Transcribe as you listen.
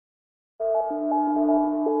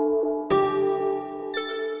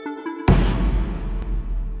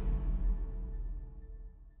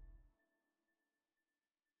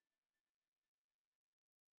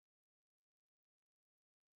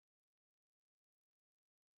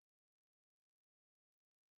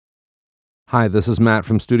Hi, this is Matt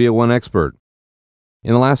from Studio One Expert.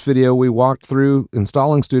 In the last video, we walked through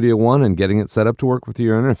installing Studio One and getting it set up to work with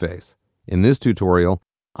your interface. In this tutorial,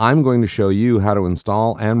 I'm going to show you how to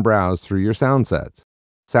install and browse through your sound sets.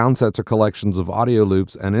 Sound sets are collections of audio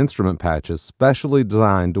loops and instrument patches specially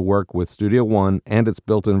designed to work with Studio One and its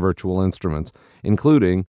built-in virtual instruments,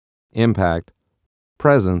 including Impact,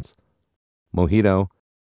 Presence, Mojito,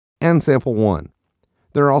 and Sample One.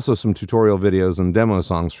 There are also some tutorial videos and demo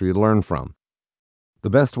songs for you to learn from. The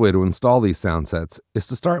best way to install these sound sets is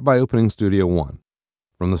to start by opening Studio One.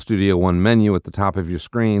 From the Studio One menu at the top of your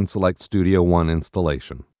screen, select Studio One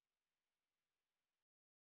Installation.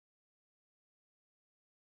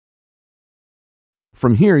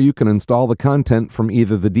 From here, you can install the content from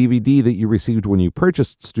either the DVD that you received when you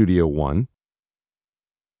purchased Studio One,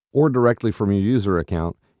 or directly from your user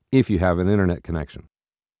account if you have an internet connection.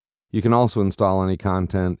 You can also install any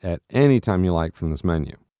content at any time you like from this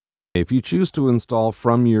menu. If you choose to install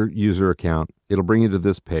from your user account, it'll bring you to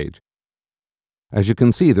this page. As you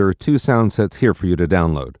can see, there are two sound sets here for you to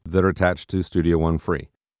download that are attached to Studio One free.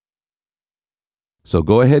 So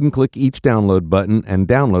go ahead and click each download button and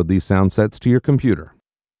download these sound sets to your computer.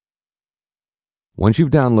 Once you've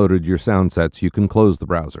downloaded your sound sets, you can close the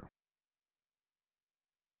browser.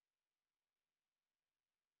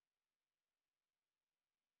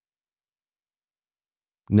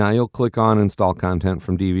 Now you'll click on Install Content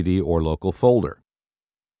from DVD or Local Folder.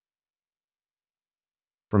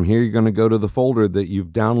 From here, you're going to go to the folder that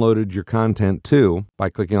you've downloaded your content to by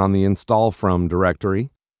clicking on the Install From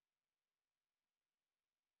directory.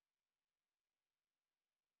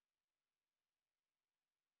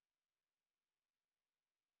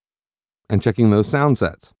 And checking those sound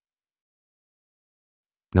sets.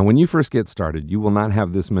 Now, when you first get started, you will not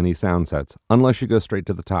have this many sound sets unless you go straight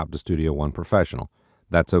to the top to Studio One Professional.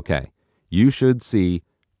 That's okay. You should see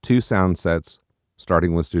two sound sets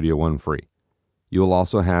starting with Studio One free. You will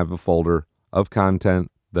also have a folder of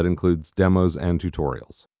content that includes demos and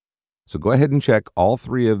tutorials. So go ahead and check all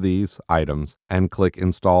three of these items and click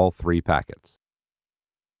Install 3 packets.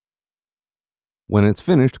 When it's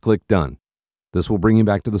finished, click Done. This will bring you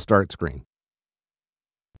back to the start screen.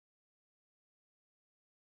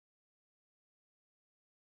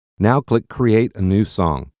 Now click Create a new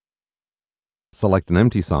song. Select an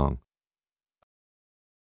empty song.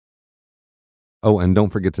 Oh, and don't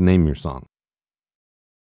forget to name your song.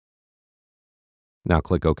 Now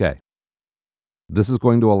click OK. This is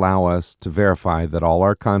going to allow us to verify that all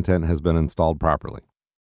our content has been installed properly.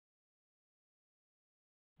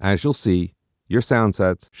 As you'll see, your sound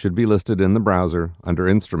sets should be listed in the browser under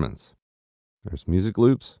Instruments. There's Music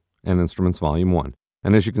Loops and Instruments Volume 1.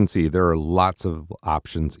 And as you can see, there are lots of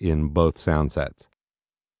options in both sound sets.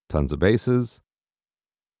 Tons of basses,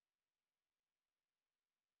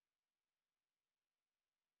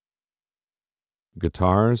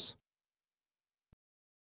 guitars,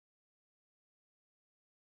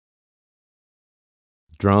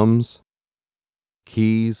 drums,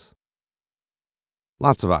 keys,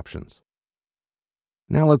 lots of options.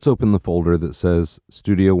 Now let's open the folder that says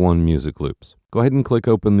Studio One Music Loops. Go ahead and click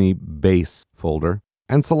open the Bass folder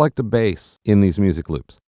and select a bass in these music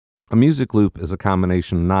loops. A music loop is a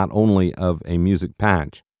combination not only of a music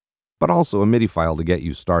patch, but also a MIDI file to get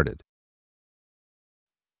you started.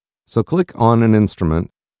 So click on an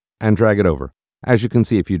instrument and drag it over. As you can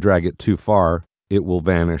see, if you drag it too far, it will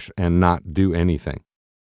vanish and not do anything.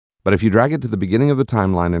 But if you drag it to the beginning of the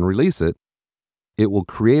timeline and release it, it will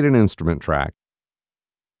create an instrument track,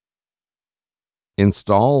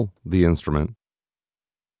 install the instrument,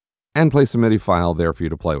 and place a MIDI file there for you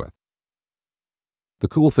to play with. The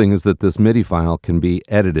cool thing is that this MIDI file can be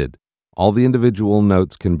edited. All the individual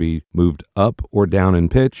notes can be moved up or down in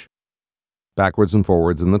pitch, backwards and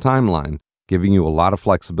forwards in the timeline, giving you a lot of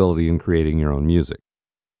flexibility in creating your own music.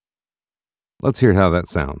 Let's hear how that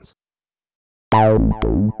sounds.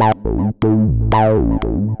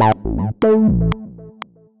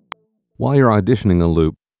 While you're auditioning a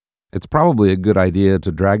loop, it's probably a good idea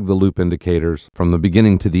to drag the loop indicators from the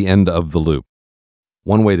beginning to the end of the loop.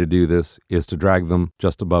 One way to do this is to drag them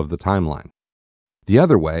just above the timeline. The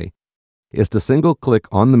other way is to single-click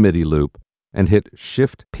on the MIDI loop and hit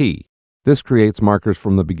Shift-P. This creates markers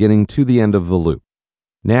from the beginning to the end of the loop.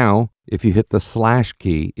 Now, if you hit the slash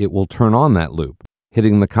key, it will turn on that loop.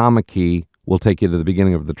 Hitting the comma key will take you to the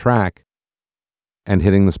beginning of the track, and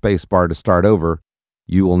hitting the space bar to start over,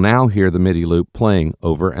 you will now hear the MIDI loop playing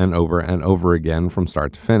over and over and over again from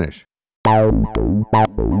start to finish. And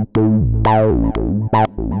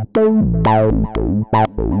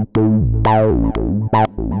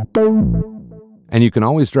you can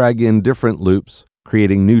always drag in different loops,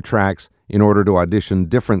 creating new tracks in order to audition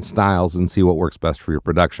different styles and see what works best for your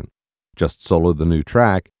production. Just solo the new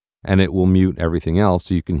track, and it will mute everything else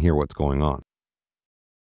so you can hear what's going on.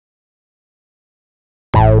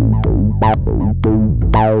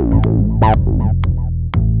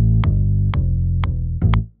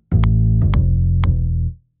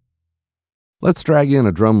 Let's drag in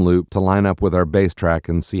a drum loop to line up with our bass track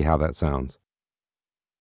and see how that sounds.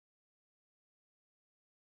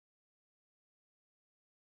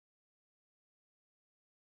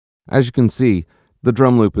 As you can see, the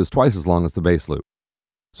drum loop is twice as long as the bass loop.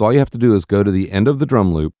 So all you have to do is go to the end of the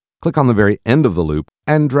drum loop, click on the very end of the loop,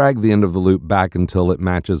 and drag the end of the loop back until it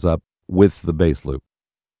matches up with the bass loop.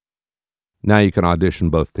 Now you can audition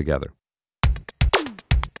both together.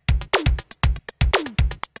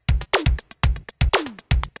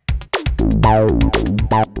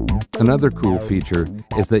 Another cool feature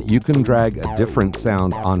is that you can drag a different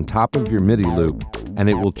sound on top of your MIDI loop and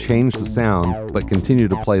it will change the sound but continue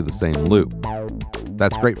to play the same loop.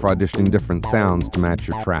 That's great for auditioning different sounds to match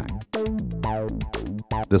your track.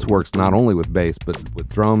 This works not only with bass but with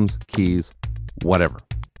drums, keys, whatever.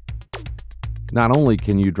 Not only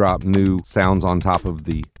can you drop new sounds on top of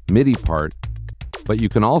the MIDI part, but you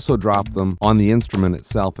can also drop them on the instrument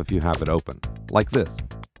itself if you have it open, like this.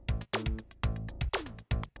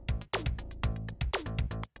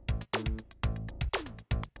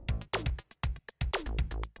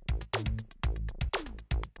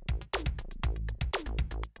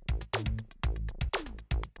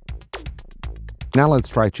 Now let's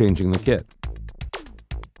try changing the kit.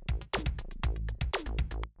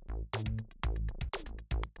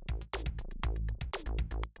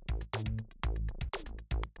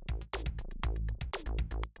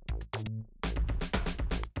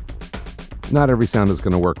 Not every sound is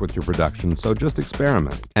going to work with your production, so just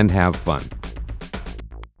experiment and have fun.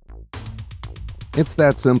 It's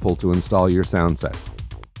that simple to install your sound sets.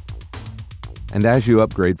 And as you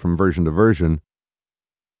upgrade from version to version,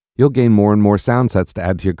 you'll gain more and more sound sets to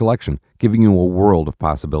add to your collection, giving you a world of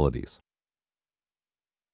possibilities.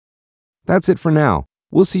 That's it for now.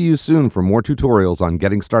 We'll see you soon for more tutorials on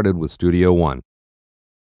getting started with Studio One.